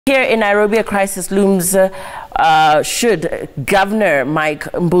Here in Nairobi, a crisis looms should Governor Mike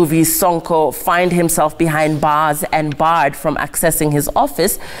Mbuvi Sonko find himself behind bars and barred from accessing his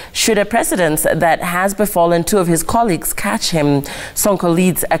office. Should a precedent that has befallen two of his colleagues catch him. Sonko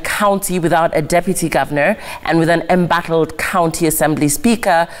leads a county without a deputy governor and with an embattled county assembly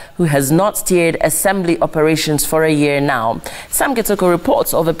speaker who has not steered assembly operations for a year now. Sam Gitoko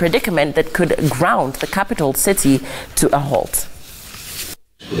reports of a predicament that could ground the capital city to a halt.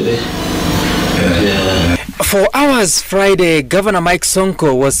 For hours Friday, Governor Mike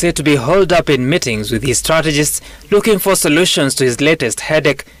Sonko was said to be holed up in meetings with his strategists looking for solutions to his latest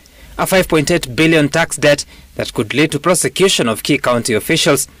headache, a 5.8 billion tax debt that could lead to prosecution of key county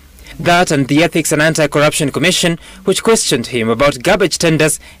officials. That and the Ethics and Anti-Corruption Commission, which questioned him about garbage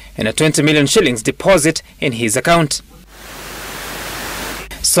tenders and a 20 million shillings deposit in his account.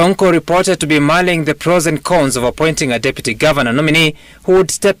 Sonko reported to be mulling the pros and cons of appointing a deputy governor nominee who would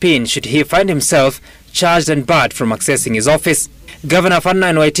step in should he find himself charged and barred from accessing his office. Governor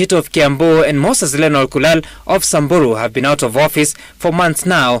Ferdinand Waitito of Kiambu and Moses Leno Kulal of Samburu have been out of office for months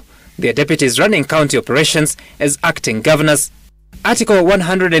now, their deputies running county operations as acting governors. Article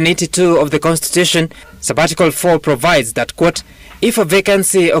 182 of the Constitution, Subarticle 4 provides that, quote, if a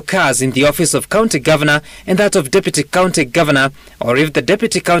vacancy occurs in the office of county governor and that of deputy county governor, or if the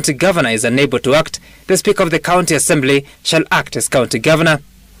deputy county governor is unable to act, the Speaker of the County Assembly shall act as county governor.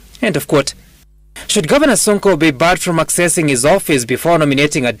 End of quote. Should Governor Sonko be barred from accessing his office before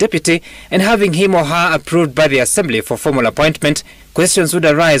nominating a deputy and having him or her approved by the Assembly for formal appointment, questions would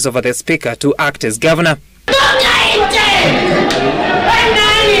arise over the Speaker to act as governor.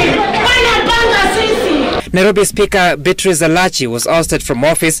 Nairobi Speaker Beatrice Alachi was ousted from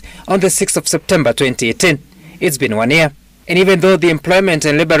office on the 6th of September 2018. It's been 1 year. And even though the Employment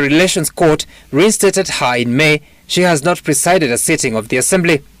and Labour Relations Court reinstated her in May, she has not presided a sitting of the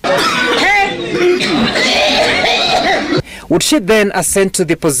Assembly. Would she then ascend to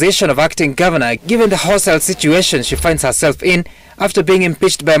the position of acting governor given the hostile situation she finds herself in after being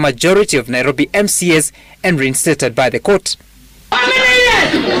impeached by a majority of Nairobi MCAs and reinstated by the court?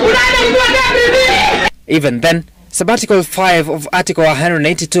 Even then, Subarticle 5 of Article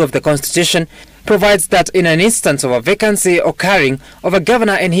 182 of the Constitution provides that in an instance of a vacancy occurring of a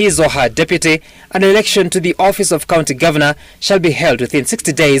governor and his or her deputy, an election to the office of county governor shall be held within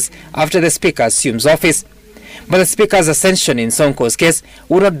 60 days after the Speaker assumes office. But the Speaker's ascension in Sonko's case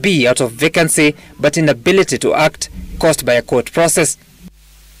would not be out of vacancy but inability to act caused by a court process.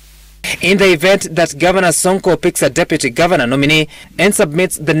 In the event that Governor Sonko picks a deputy governor nominee and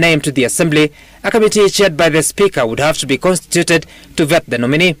submits the name to the Assembly, a committee chaired by the Speaker would have to be constituted to vet the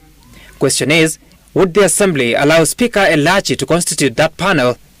nominee. Question is, would the Assembly allow Speaker Alachi to constitute that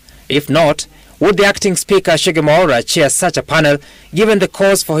panel? If not, would the acting Speaker Shege Maura chair such a panel, given the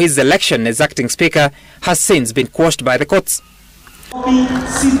cause for his election as acting Speaker has since been quashed by the courts?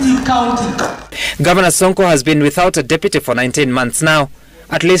 City County. Governor Sonko has been without a deputy for 19 months now.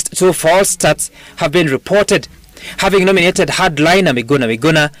 At least 2 false starts have been reported, having nominated hardliner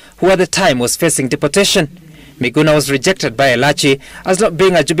Miguna, who at the time was facing deportation. Miguna was rejected by Alachi as not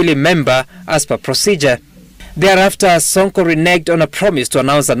being a Jubilee member as per procedure. Thereafter, Sonko reneged on a promise to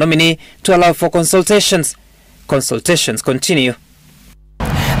announce a nominee to allow for consultations. Consultations continue.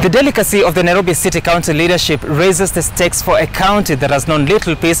 The delicacy of the Nairobi City Council leadership raises the stakes for a county that has known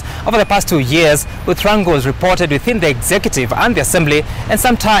little peace over the past 2 years, with wrangles reported within the executive and the assembly, and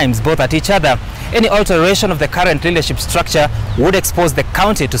sometimes both at each other. Any alteration of the current leadership structure would expose the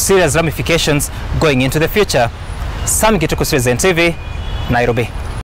county to serious ramifications going into the future. Sam Gitoko, Citizen TV, Nairobi.